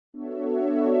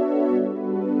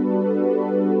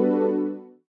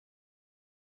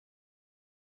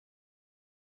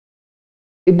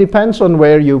It depends on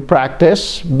where you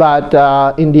practice, but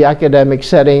in the academic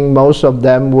setting, most of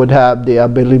them would have the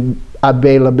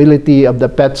availability of the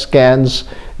PET scans,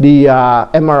 the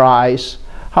MRIs.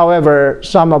 However,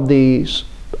 some of these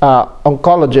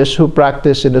oncologists who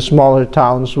practice in the smaller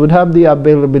towns would have the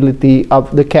availability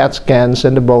of the CAT scans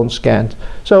and the bone scans.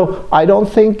 So I don't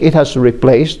think it has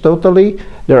replaced totally.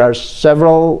 There are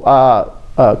several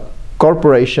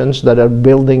corporations that are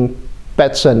building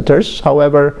PET centers.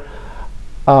 However,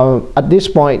 at this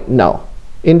point, no.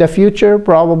 In the future,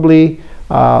 probably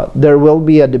there will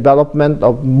be a development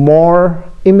of more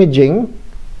imaging,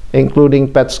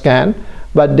 including PET scan,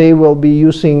 but they will be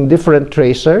using different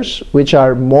tracers which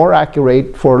are more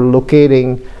accurate for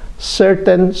locating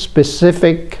certain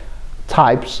specific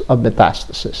types of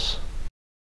metastasis.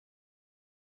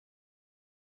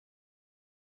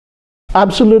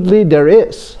 Absolutely, there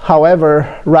is.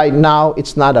 However, right now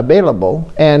it's not available,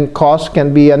 and cost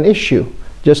can be an issue.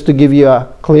 Just to give you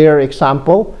a clear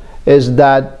example, is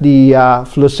that the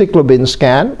fluciclobin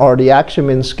scan or the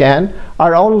Axumin scan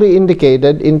are only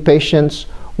indicated in patients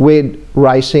with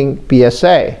rising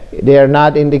PSA. They are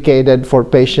not indicated for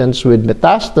patients with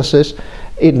metastasis.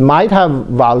 It might have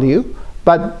value,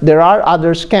 but there are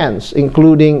other scans,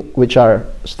 including which are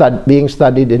being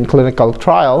studied in clinical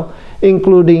trial,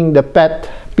 including the PET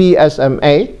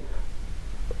PSMA,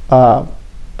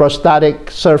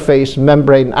 prostatic surface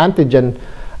membrane antigen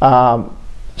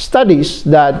studies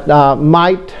that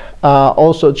might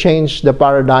also change the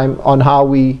paradigm on how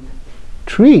we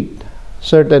treat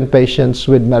certain patients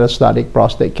with metastatic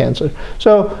prostate cancer.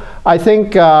 So I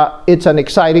think it's an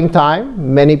exciting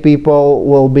time. Many people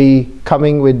will be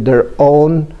coming with their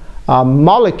own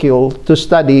molecule to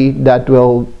study that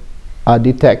will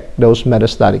detect those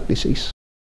metastatic disease.